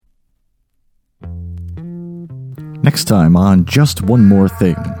Next time on Just One More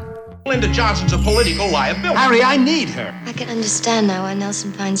Thing. Linda Johnson's a political liability. Harry, I need her. I can understand now why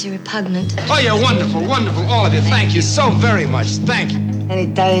Nelson finds you repugnant. Oh, you're wonderful, wonderful, all of you. Thank you so very much. Thank you.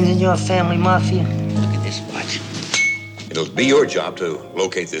 Any Italians in your family mafia? Look at this watch. It'll be your job to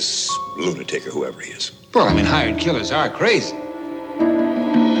locate this lunatic or whoever he is. Well, I mean, hired killers are crazy.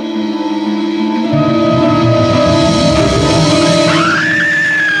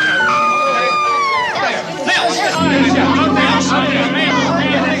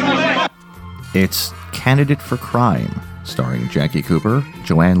 It's Candidate for Crime, starring Jackie Cooper,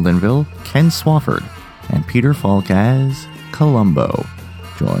 Joanne Linville, Ken Swafford, and Peter Falk as Columbo.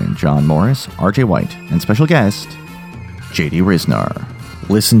 Join John Morris, RJ White, and special guest, JD Riznar.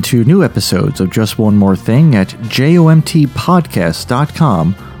 Listen to new episodes of Just One More Thing at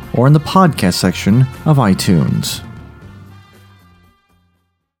jomtpodcast.com or in the podcast section of iTunes.